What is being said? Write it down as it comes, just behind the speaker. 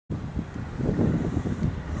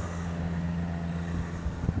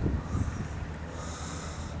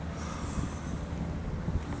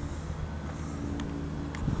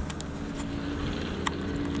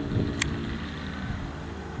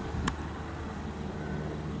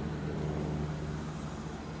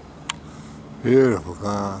Beautiful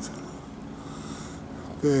clouds.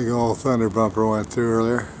 Big old thunder bumper went through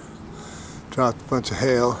earlier. Dropped a bunch of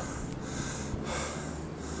hail.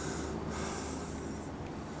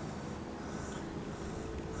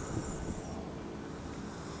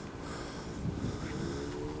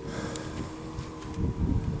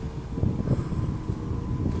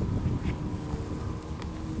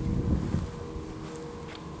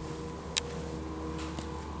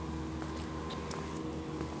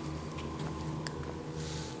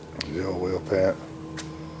 The old wheel pant.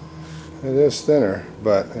 It is thinner,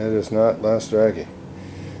 but it is not less draggy.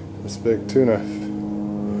 This big tuna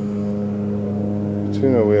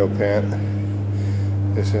wheel pant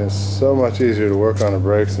is just so much easier to work on the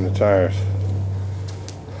brakes and the tires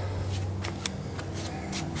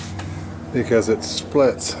because it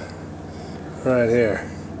splits right here.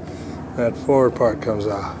 That forward part comes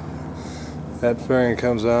off. That fairing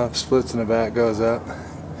comes off, splits in the back, goes up.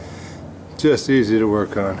 Just easy to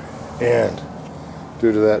work on, and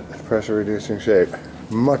due to that pressure reducing shape,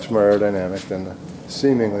 much more aerodynamic than the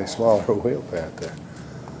seemingly smaller wheel pant there.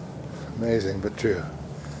 Amazing but true.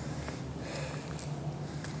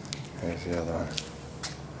 There's the other one.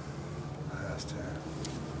 Last two.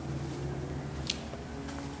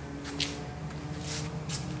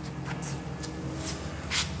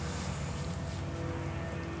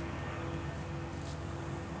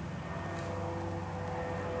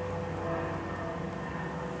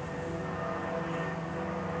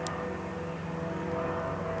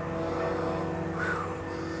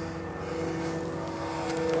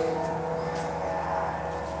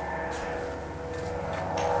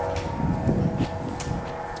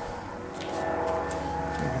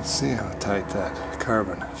 See how tight that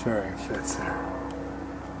carbon fairing fits there.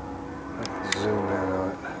 I can zoom in on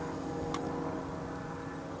it.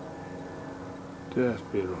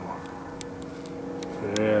 Just beautiful.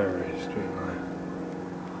 Very streamlined.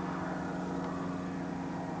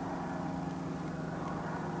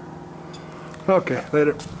 Okay,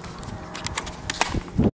 later.